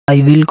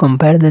I will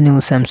compare the new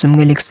Samsung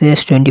Galaxy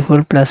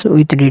S24 Plus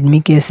with Redmi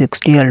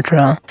K60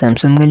 Ultra.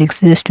 Samsung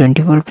Galaxy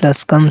S24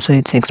 Plus comes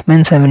with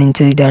 6.7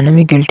 inches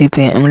dynamic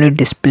LTP AMOLED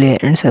display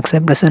and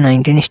success ratio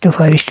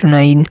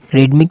 19:5:9.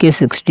 Redmi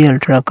K60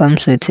 Ultra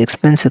comes with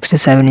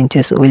 6.67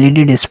 inches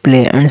OLED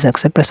display and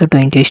success ratio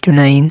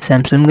 20:9.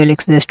 Samsung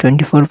Galaxy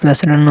S24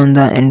 Plus run on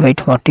the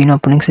Android 14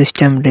 operating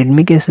system.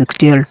 Redmi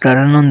K60 Ultra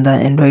run on the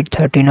Android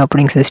 13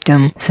 operating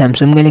system.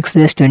 Samsung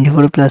Galaxy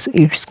S24 Plus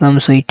it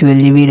comes with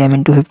 12GB RAM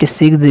and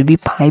 256GB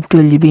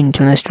 512GB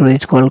internal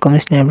storage, Qualcomm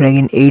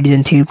Snapdragon 8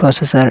 Gen 3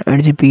 processor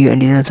and GPU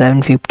Adreno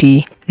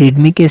 750.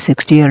 Redmi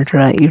K60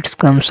 Ultra it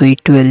comes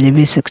with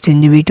 12GB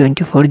 16GB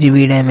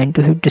 24GB RAM and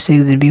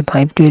 256GB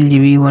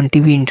 512GB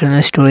 1TB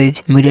internal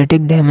storage,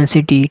 MediaTek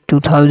Dimensity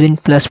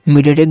 2000 plus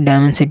MediaTek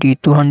Dimensity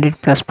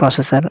 200 plus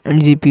processor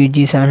and GPU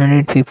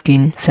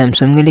G715.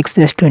 Samsung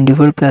Galaxy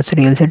S24 Plus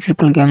real set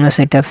triple camera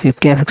setup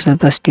 50MP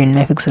plus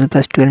 10MP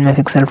plus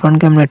 12MP front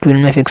camera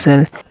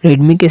 12MP.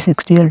 Redmi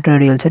K60 Ultra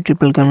real set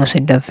triple camera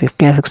setup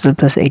 50MP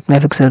plus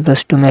 8MP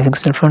plus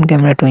 2MP front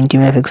camera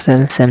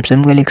 20MP.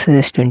 Samsung Galaxy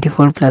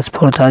S24 Plus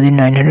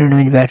 4900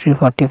 mAh battery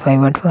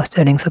 45W fast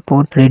charging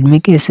support. Redmi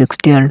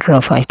K60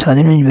 Ultra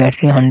 5000 mAh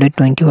battery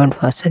 120W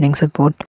fast charging support.